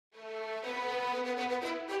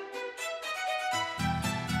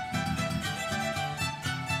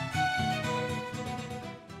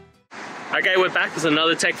Okay, we're back with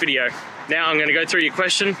another tech video. Now I'm going to go through your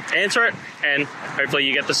question, answer it, and hopefully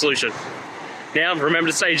you get the solution. Now remember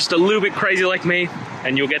to stay just a little bit crazy like me,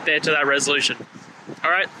 and you'll get there to that resolution.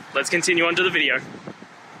 Alright, let's continue on to the video.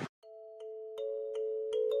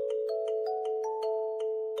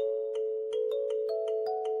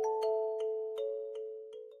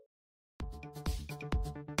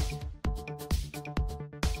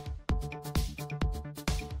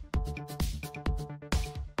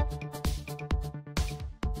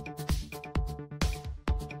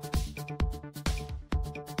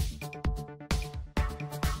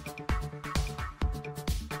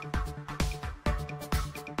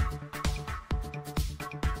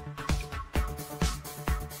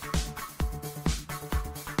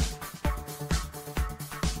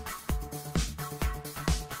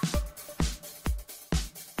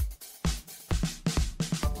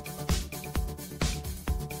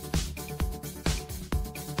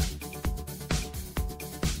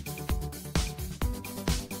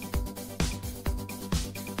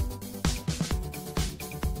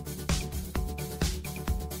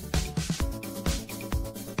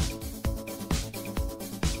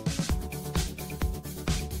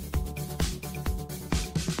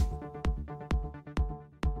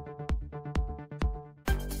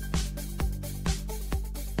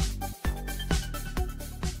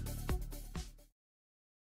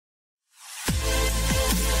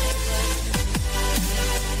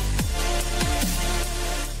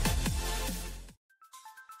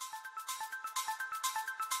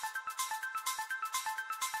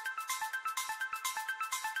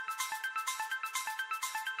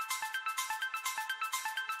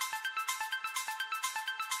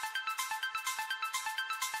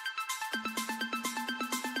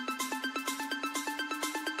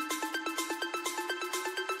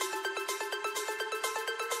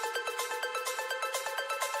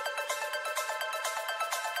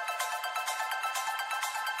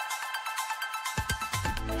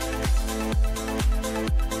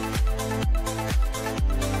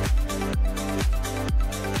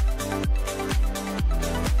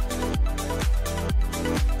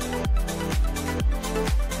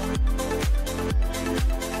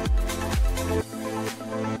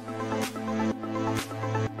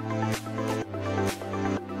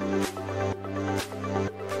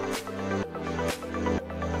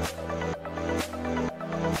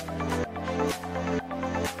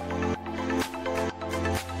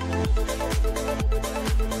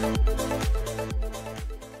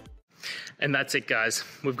 And that's it, guys.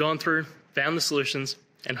 We've gone through, found the solutions,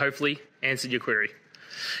 and hopefully answered your query.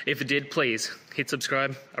 If it did, please hit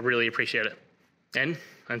subscribe. I really appreciate it. And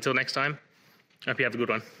until next time, I hope you have a good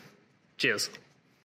one. Cheers.